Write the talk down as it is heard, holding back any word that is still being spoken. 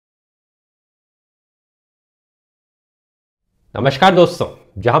नमस्कार दोस्तों।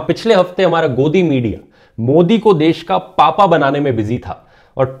 जहां पिछले हफ्ते हमारा गोदी मीडिया मोदी को देश का पापा बनाने में बिजी था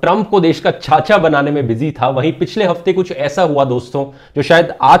और ट्रंप को देश का चाचा बनाने में बिजी था, वहीं पिछले हफ्ते कुछ ऐसा हुआ दोस्तों जो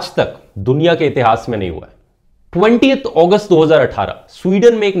शायद आज तक दुनिया के इतिहास में नहीं हुआ है। 20 अगस्त 2018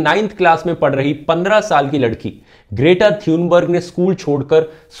 स्वीडन में एक 9th क्लास में पढ़ रही 15 साल की लड़की ग्रेटा थ्यूनबर्ग ने स्कूल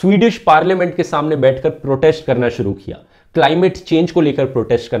छोड़कर स्वीडिश पार्लियामेंट के सामने बैठकर प्रोटेस्ट करना शुरू किया। क्लाइमेट चेंज को लेकर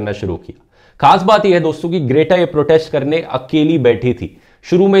प्रोटेस्ट करना शुरू किया। खास बात यह है दोस्तों कि ग्रेटा ये प्रोटेस्ट करने अकेली बैठी थी।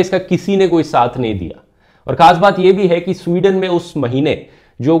 शुरू में इसका किसी ने कोई साथ नहीं दिया। और खास बात यह भी है कि स्वीडन में उस महीने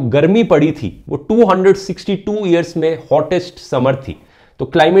जो गर्मी पड़ी थी वो 262 ईयर्स में हॉटेस्ट समर थी। तो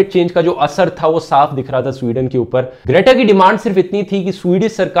क्लाइमेट चेंज का जो असर था वो साफ दिख रहा था स्वीडन के ऊपर। ग्रेटा की डिमांड सिर्फ इतनी थी कि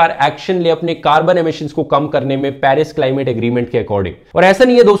स्वीडिश सरकार एक्शन ले अपने कार्बन एमिशंस को कम करने में पेरिस क्लाइमेट एग्रीमेंट के अकॉर्डिंग। और ऐसा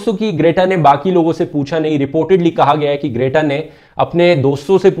नहीं है दोस्तों कि ग्रेटा ने बाकी लोगों से पूछा नहीं। रिपोर्टेडली कहा गया है कि ग्रेटा ने अपने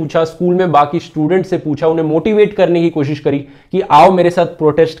दोस्तों से पूछा, स्कूल में बाकी स्टूडेंट से पूछा, उन्हें मोटिवेट करने की कोशिश करी कि आओ मेरे साथ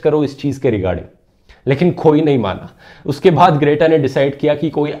प्रोटेस्ट करो इस चीज के रिगार्डिंग, लेकिन कोई नहीं माना। उसके बाद ग्रेटा ने डिसाइड किया कि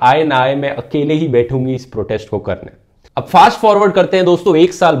कोई आए ना आए मैं अकेले ही बैठूंगी इस प्रोटेस्ट को करने। अब फास्ट फॉरवर्ड करते हैं दोस्तों,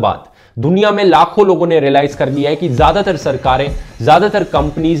 1 साल बाद दुनिया में लाखों लोगों ने रियलाइज कर लिया है कि ज्यादातर सरकारें, ज्यादातर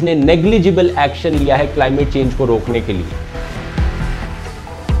कंपनीज ने नेग्लिजिबल एक्शन लिया है क्लाइमेट चेंज को रोकने के लिए।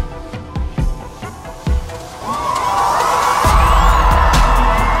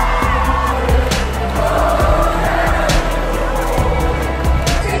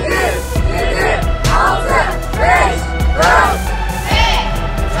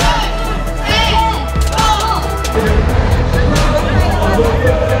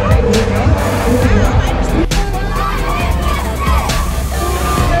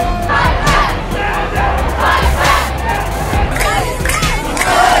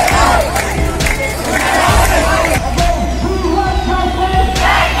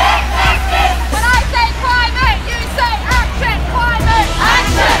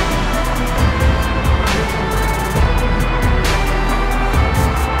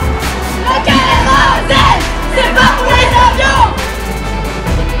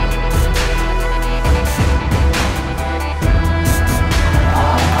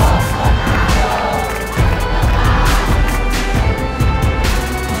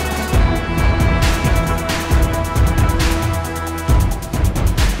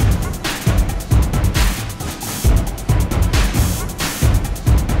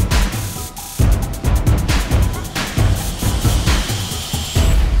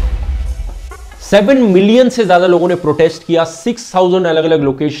 $7 मिलियन से ज्यादा लोगों ने प्रोटेस्ट किया। 6000 अलग अलग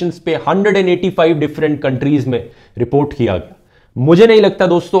लोकेशंस पे 185 डिफरेंट कंट्रीज में रिपोर्ट किया गया। मुझे नहीं लगता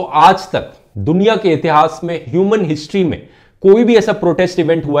दोस्तों आज तक दुनिया के इतिहास में, ह्यूमन हिस्ट्री में कोई भी ऐसा प्रोटेस्ट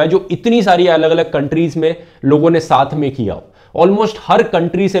इवेंट हुआ है जो इतनी सारी अलग अलग कंट्रीज में लोगों ने साथ में किया हो। ऑलमोस्ट हर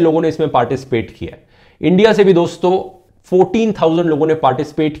कंट्री से लोगों ने इसमें पार्टिसिपेट किया है। इंडिया से भी दोस्तों 14,000 लोगों ने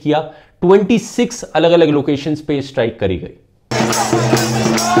पार्टिसिपेट किया। 26 अलग अलग लोकेशंस पे स्ट्राइक करी गई।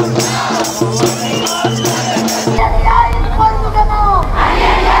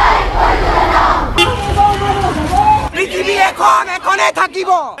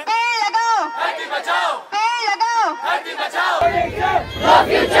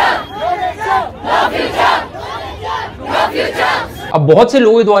 अब बहुत से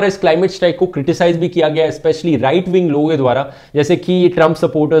लोगों द्वारा इस क्लाइमेट स्ट्राइक को क्रिटिसाइज भी किया गया, स्पेशली राइट विंग लोगों द्वारा, जैसे कि ट्रंप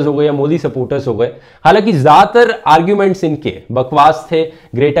सपोर्टर्स हो गए या मोदी सपोर्टर्स हो गए। हालांकि ज्यादातर आर्ग्यूमेंट्स इनके बकवास थे,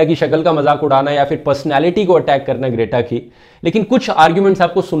 ग्रेटा की शक्ल का मजाक उड़ाना या फिर पर्सनैलिटी को अटैक करना ग्रेटा की। लेकिन कुछ आर्ग्यूमेंट्स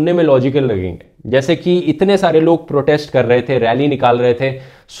आपको सुनने में लॉजिकल लगेंगे, जैसे कि इतने सारे लोग प्रोटेस्ट कर रहे थे, रैली निकाल रहे थे,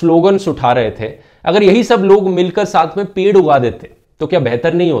 स्लोगन्स उठा रहे थे। अगर यही सब लोग मिलकर साथ में पेड़ उगा देते तो क्या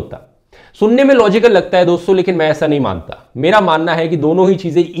बेहतर नहीं होता? सुनने में लॉजिकल लगता है दोस्तों, लेकिन मैं ऐसा नहीं मानता। मेरा मानना है कि दोनों ही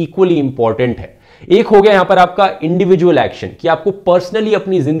चीजें इक्वली इंपॉर्टेंट है। एक हो गया यहां पर आपका इंडिविजुअल एक्शन, कि आपको पर्सनली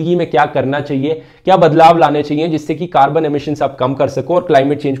अपनी जिंदगी में क्या करना चाहिए, क्या बदलाव लाने चाहिए जिससे कि कार्बन एमिशंस आप कम कर सको और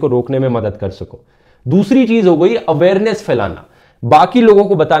क्लाइमेट चेंज को रोकने में मदद कर सको। दूसरी चीज हो गई अवेयरनेस फैलाना, बाकी लोगों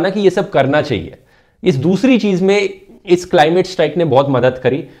को बताना कि यह सब करना चाहिए। इस दूसरी चीज में इस क्लाइमेट स्ट्राइक ने बहुत मदद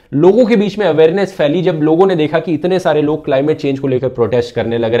करी। लोगों के बीच में अवेयरनेस फैली। जब लोगों ने देखा कि इतने सारे लोग क्लाइमेट चेंज को लेकर प्रोटेस्ट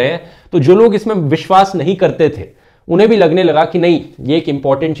करने लग रहे हैं, तो जो लोग इसमें विश्वास नहीं करते थे उन्हें भी लगने लगा कि नहीं, ये एक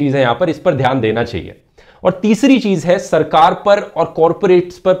इंपॉर्टेंट चीज है, यहां पर इस पर ध्यान देना चाहिए। और तीसरी चीज है सरकार पर और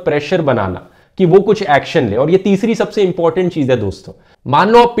कॉर्पोरेट्स पर प्रेशर बनाना कि वो कुछ एक्शन ले। और ये तीसरी सबसे इंपॉर्टेंट चीज है दोस्तों। मान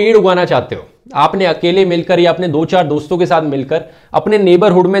लो आप पेड़ उगाना चाहते हो, आपने अकेले मिलकर या अपने 2-4 दोस्तों के साथ मिलकर अपने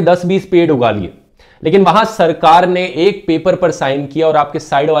नेबरहुड में 10-20 पेड़ उगा लिए, लेकिन वहां सरकार ने एक पेपर पर साइन किया और आपके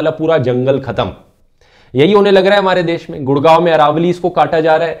साइड वाला पूरा जंगल खत्म। यही होने लग रहा है हमारे देश में। गुड़गांव में अरावलीज को काटा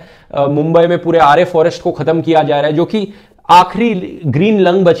जा रहा है, मुंबई में पूरे आरे फॉरेस्ट को खत्म किया जा रहा है, जो कि आखिरी ग्रीन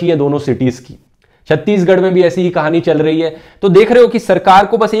लंग बची है दोनों सिटीज की। छत्तीसगढ़ में भी ऐसी ही कहानी चल रही है। तो देख रहे हो कि सरकार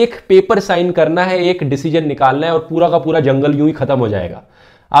को बस एक पेपर साइन करना है, एक डिसीजन निकालना है और पूरा का पूरा जंगल यूं ही खत्म हो जाएगा।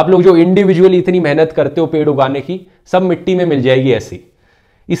 आप लोग जो इंडिविजुअली इतनी मेहनत करते हो पेड़ उगाने की, सब मिट्टी में मिल जाएगी ऐसी।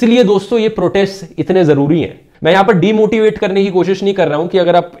 इसलिए दोस्तों ये प्रोटेस्ट इतने जरूरी हैं। मैं यहां पर डीमोटिवेट करने की कोशिश नहीं कर रहा हूं कि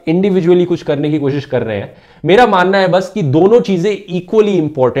अगर आप इंडिविजुअली कुछ करने की कोशिश कर रहे हैं। मेरा मानना है बस कि दोनों चीजें इक्वली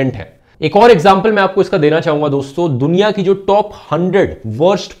इंपॉर्टेंट है। एक और एग्जांपल मैं आपको इसका देना चाहूंगा दोस्तों, दुनिया की जो टॉप 100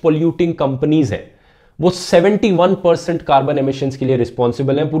 वर्स्ट पोल्यूटिंग कंपनीज है वो 71% कार्बन एमिशंस के लिए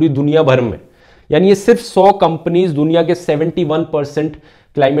रिस्पॉन्सिबल हैं पूरी दुनिया भर में। यानी ये सिर्फ 100 कंपनीज दुनिया के 71%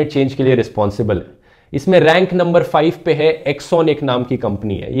 क्लाइमेट चेंज के लिए रिस्पॉन्सिबल है। इसमें रैंक नंबर 5 पे है एक्सॉन, एक नाम की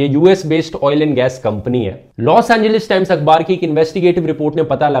कंपनी है। ये US based oil and gas company है। लॉस एंजलिस टाइम्स अखबार की एक इन्वेस्टिगेटिव रिपोर्ट ने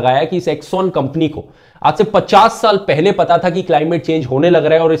पता लगाया कि इस एक्सॉन कंपनी को आज से 50 साल पहले पता था कि क्लाइमेट चेंज होने लग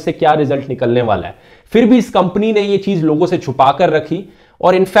रहा है और इससे क्या रिजल्ट निकलने वाला है। फिर भी इस कंपनी ने ये चीज लोगों से छुपा कर रखी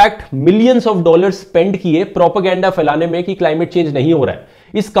और in fact millions of dollar spend किए प्रोपेगेंडा फैलाने में कि क्लाइमेट चेंज नहीं हो रहा है।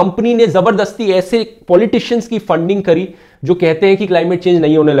 इस कंपनी ने जबरदस्ती ऐसे पॉलिटिशियंस की फंडिंग करी जो कहते हैं कि क्लाइमेट चेंज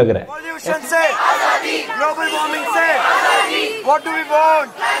नहीं होने लग रहा है। पॉल्यूशन से, ग्लोबल वार्मिंग से, what do we want?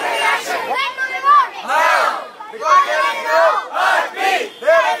 Climate action. What do we want? Now, because there is no heartbeat,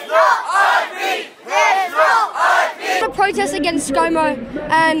 there is no heartbeat, there is no heartbeat. A protest against ScoMo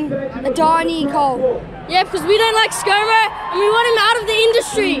and Adani coal. Yeah, because we don't like ScoMo and we want him out of the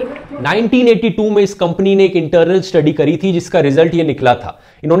industry. 1982 में इस company ने एक internal study करी थी जिसका result ये निकला था।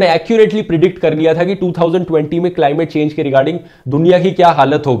 इन्होंने एक्यूरेटली प्रिडिक्ट कर लिया था कि 2020 में क्लाइमेट चेंज के रिगार्डिंग दुनिया की क्या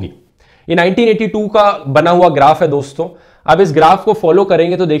हालत होगी। ये 1982 का बना हुआ ग्राफ है दोस्तों। अब इस ग्राफ को फॉलो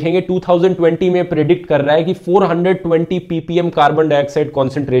करेंगे तो देखेंगे 2020 में प्रिडिक्ट कर रहा है कि 420 ppm कार्बन डाइऑक्साइड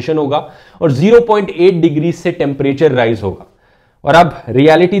कॉन्सेंट्रेशन होगा और 0.8 डिग्री से टेम्परेचर राइज होगा। और अब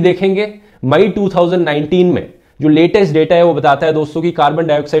रियलिटी देखेंगे, मई 2019 में जो लेटेस्ट डेटा है वो बताता है दोस्तों कि कार्बन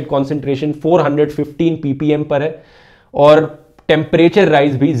डाइऑक्साइड कॉन्सेंट्रेशन 415 ppm पर है और टेम्परेचर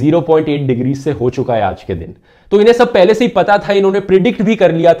राइज भी 0.8 डिग्री से हो चुका है आज के दिन। तो इन्हें सब पहले से ही पता था, इन्होंने प्रिडिक्ट भी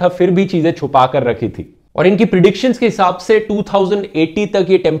कर लिया था, फिर भी चीजें छुपा कर रखी थी। और इनकी प्रिडिक्शंस के हिसाब से 2080 तक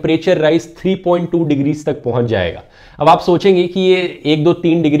ये टेम्परेचर राइज 3.2 डिग्री तक पहुंच जाएगा। अब आप सोचेंगे कि ये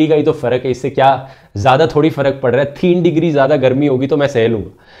 1-2-3 डिग्री का ही तो फर्क है, इससे क्या ज्यादा थोड़ी फर्क पड़ रहा है। 3 डिग्री ज्यादा गर्मी होगी तो मैं सह लूंगा,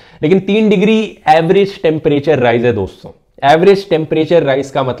 लेकिन 3 डिग्री एवरेज टेम्परेचर राइज है दोस्तों। एवरेज टेम्परेचर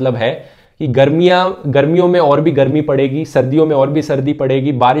राइज का मतलब है कि गर्मियों में और भी गर्मी पड़ेगी, सर्दियों में और भी सर्दी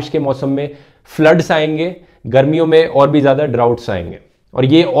पड़ेगी, बारिश के मौसम में फ्लड्स आएंगे, गर्मियों में और भी ज्यादा ड्राउट्स आएंगे। और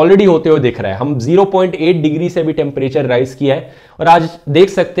ये ऑलरेडी होते हुए दिख रहा है। हम 0.8 डिग्री से भी टेम्परेचर राइज किया है और आज देख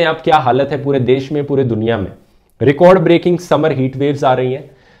सकते हैं आप क्या हालत है पूरे देश में, पूरे दुनिया में। Record breaking summer heat waves आ रही हैं।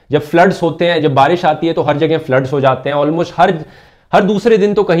 जब फ्लड्स होते हैं, जब बारिश आती है तो हर जगह फ्लड्स हो जाते हैं। ऑलमोस्ट हर दूसरे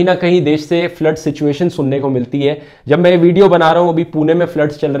दिन तो कहीं ना कहीं देश से फ्लड सिचुएशन सुनने को मिलती है। जब मैं वीडियो बना रहा हूं अभी पुणे में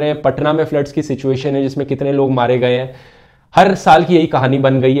फ्लड्स चल रहे हैं, पटना में फ्लड्स की सिचुएशन है जिसमें कितने लोग मारे गए हैं। हर साल की यही कहानी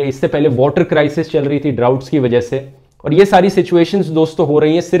बन गई है। इससे पहले वाटर क्राइसिस चल रही थी ड्राउट्स की वजह से, और ये सारी सिचुएशंस दोस्तों हो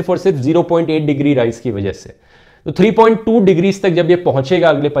रही हैं सिर्फ और सिर्फ 0.8 डिग्री राइज की वजह से। तो 3.2 डिग्री तक जब ये पहुंचेगा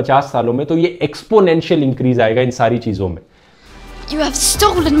अगले 50 सालों में तो ये एक्सपोनेंशियल इंक्रीज आएगा इन सारी चीजों में। You have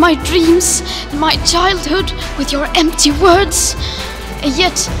stolen my dreams, my childhood with your empty words, and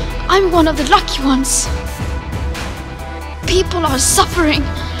yet I'm one of the lucky ones. People are suffering,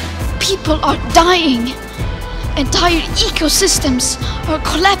 people are dying, entire ecosystems are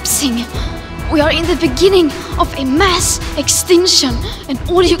collapsing. We are in the beginning of a mass extinction, and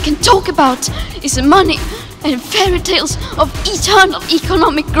all you can talk about is money and fairy tales of eternal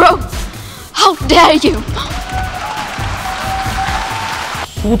economic growth. How dare you!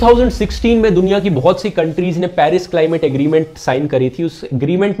 2016 में दुनिया की बहुत सी countries ने Paris climate agreement sign करी थी। उस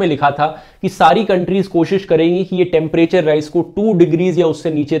agreement में लिखा था कि सारी कंट्रीज कोशिश करेंगी कि ये टेम्परेचर राइज को 2 डिग्रीज या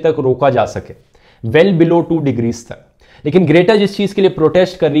उससे नीचे तक रोका जा सके, वेल बिलो 2 डिग्रीज तक। लेकिन ग्रेटा जिस चीज के लिए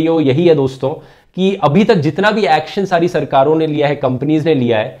प्रोटेस्ट कर रही है वो यही है दोस्तों कि अभी तक जितना भी एक्शन सारी सरकारों ने लिया है, कंपनीज ने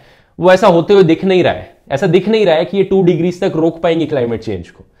लिया है, वो ऐसा होते हुए दिख नहीं रहा है। ऐसा दिख नहीं रहा है कि ये 2 डिग्रीज तक रोक पाएंगे क्लाइमेट चेंज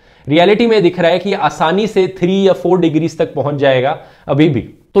को। रियलिटी में दिख रहा है कि आसानी से 3 या 4 डिग्रीज तक पहुंच जाएगा अभी भी।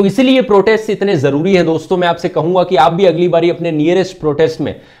 तो इसीलिए ये प्रोटेस्ट इतने जरूरी है दोस्तों। मैं आपसे कहूंगा कि आप भी अगली बारी अपने नियरेस्ट प्रोटेस्ट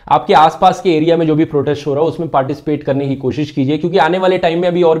में, आपके आसपास के एरिया में जो भी प्रोटेस्ट हो रहा है उसमें पार्टिसिपेट करने की कोशिश कीजिए, क्योंकि आने वाले टाइम में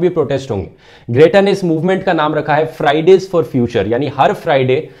अभी और भी प्रोटेस्ट होंगे। ग्रेटा ने इस मूवमेंट का नाम रखा है फ्राइडेज फॉर फ्यूचर, यानी हर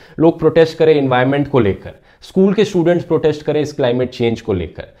फ्राइडे लोग प्रोटेस्ट करें एनवायरमेंट को लेकर, स्कूल के स्टूडेंट्स प्रोटेस्ट करें इस क्लाइमेट चेंज को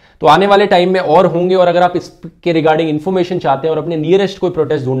लेकर। तो आने वाले टाइम में और होंगे, और अगर आप इसके रिगार्डिंग इन्फॉर्मेशन चाहते हैं और अपने नियरेस्ट कोई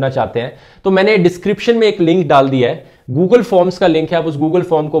प्रोटेस्ट ढूंढना चाहते हैं तो मैंने डिस्क्रिप्शन में एक लिंक डाल दिया है, गूगल फॉर्म्स का लिंक है। आप उस गूगल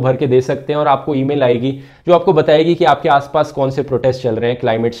फॉर्म को भर के दे सकते हैं और आपको ईमेल आएगी जो आपको बताएगी कि आपके आसपास कौन से प्रोटेस्ट चल रहे हैं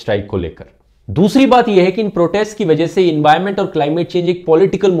क्लाइमेट स्ट्राइक को लेकर। दूसरी बात यह है कि इन प्रोटेस्ट की वजह से एनवायरमेंट और क्लाइमेट चेंज एक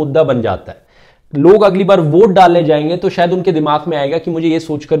पॉलिटिकल मुद्दा बन जाता है। लोग अगली बार वोट डालने जाएंगे तो शायद उनके दिमाग में आएगा कि मुझे ये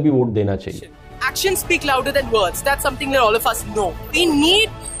सोचकर भी वोट देना चाहिए। Actions speak louder than words. That's something that all of us know. We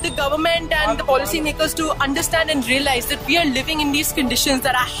need the government and the policymakers to understand and realize that we are living in these conditions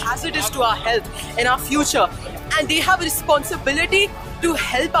that are hazardous to our health and our future, and they have a responsibility to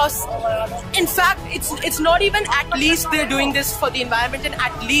help us. In fact, it's not even at least they're doing this for the environment, and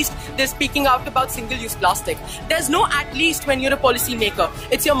at least they're speaking out about single-use plastic. There's no at least when you're a policy maker.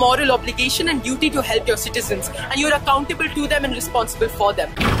 It's your moral obligation and duty to help your citizens, and you're accountable to them and responsible for them.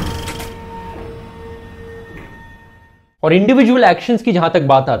 और individual actions की जहां तक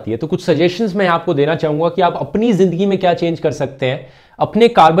बात आती है तो कुछ suggestions मैं आपको देना चाहूंगा कि आप अपनी जिंदगी में क्या चेंज कर सकते हैं अपने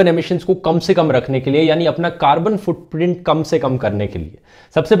कार्बन एमिशंस को कम से कम रखने के लिए, यानी अपना कार्बन फुटप्रिंट कम से कम करने के लिए।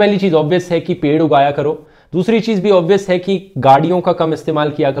 सबसे पहली चीज ऑब्वियस है कि पेड़ उगाया करो। दूसरी चीज भी ऑब्वियस है कि गाड़ियों का कम इस्तेमाल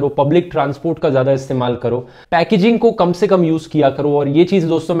किया करो, पब्लिक ट्रांसपोर्ट का ज्यादा इस्तेमाल करो, पैकेजिंग को कम से कम यूज किया करो। और ये चीज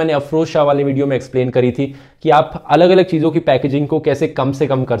दोस्तों मैंने अफरोज शाह वाले वीडियो में एक्सप्लेन करी थी कि आप अलग अलग चीजों की पैकेजिंग को कैसे कम से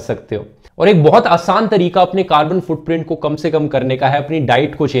कम कर सकते हो। और एक बहुत आसान तरीका अपने कार्बन फुटप्रिंट को कम से कम करने का है अपनी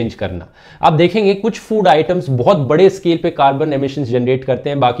डाइट को चेंज करना। आप देखेंगे कुछ फूड आइटम्स बहुत बड़े स्केल पे कार्बन एमिशंस जनरेट करते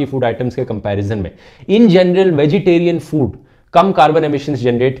हैं बाकी फूड आइटम्स के कंपैरिजन में। In general vegetarian food come carbon emissions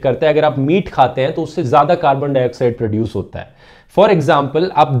generate करता है। अगर आप मीट खाते हैं तो उससे ज्यादा कार्बन डाइऑक्साइड प्रोड्यूस होता है। फॉर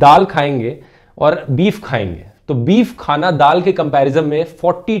एग्जाम्पल, आप दाल खाएंगे और बीफ खाएंगे तो बीफ खाना दाल के कंपैरिजन में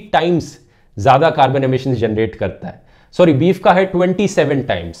 40 टाइम्स ज्यादा कार्बन एमिशंस जनरेट करता है। सॉरी, बीफ का है 27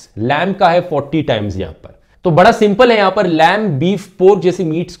 टाइम्स, लैम्ब का है 40 टाइम्स। यहां पर तो बड़ा सिंपल है, यहां पर लैम्ब, बीफ, पोर्क जैसी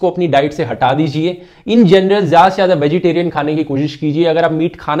मीट्स को अपनी डाइट से हटा दीजिए। इन जनरल ज्यादा से ज्यादा वेजिटेरियन खाने की कोशिश कीजिए। अगर आप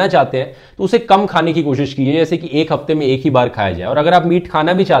मीट खाना चाहते हैं तो उसे कम खाने की कोशिश कीजिए, जैसे कि एक हफ्ते में एक ही बार खाया जाए। और अगर आप मीट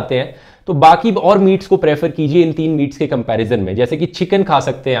खाना भी चाहते हैं तो बाकी और मीट्स को प्रेफर कीजिए इन 3 मीट्स के कंपैरिजन में, जैसे कि चिकन खा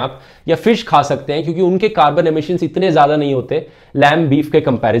सकते हैं आप या फिश खा सकते हैं, क्योंकि उनके कार्बन एमिशंस इतने ज्यादा नहीं होते लैम्ब, बीफ के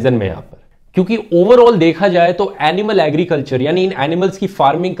कंपैरिजन में यहां पर। क्योंकि ओवरऑल देखा जाए तो एनिमल एग्रीकल्चर यानी इन एनिमल्स की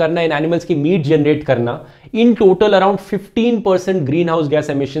फार्मिंग करना, इन एनिमल्स की मीट जनरेट करना in total around 15% green house gas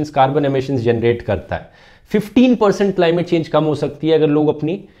emissions, carbon emissions generate करता है। 15% क्लाइमेट चेंज कम हो सकती है अगर लोग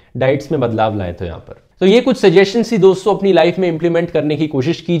अपनी डाइट्स में बदलाव लाएं तो यहां पर। तो ये कुछ सजेशंस ही दोस्तों अपनी लाइफ में इंप्लीमेंट करने की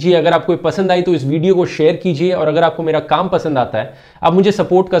कोशिश कीजिए। अगर आपको पसंद आई तो इस वीडियो को शेयर कीजिए, और अगर आपको मेरा काम पसंद आता है आप मुझे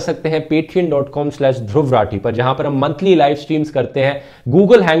सपोर्ट कर सकते हैं patreon.com/Dhruv Rathee पर, जहां पर हम मंथली लाइव स्ट्रीम्स करते हैं,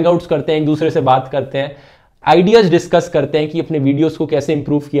 गूगल हैंगआउट्स करते हैं, एक दूसरे से बात करते हैं, आइडियाज डिस्कस करते हैं कि अपने वीडियोस को कैसे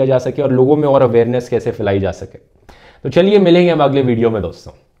इंप्रूव किया जा सके और लोगों में और अवेयरनेस कैसे फैलाई जा सके। तो चलिए मिलेंगे हम अगले वीडियो में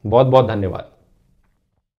दोस्तों। बहुत बहुत धन्यवाद।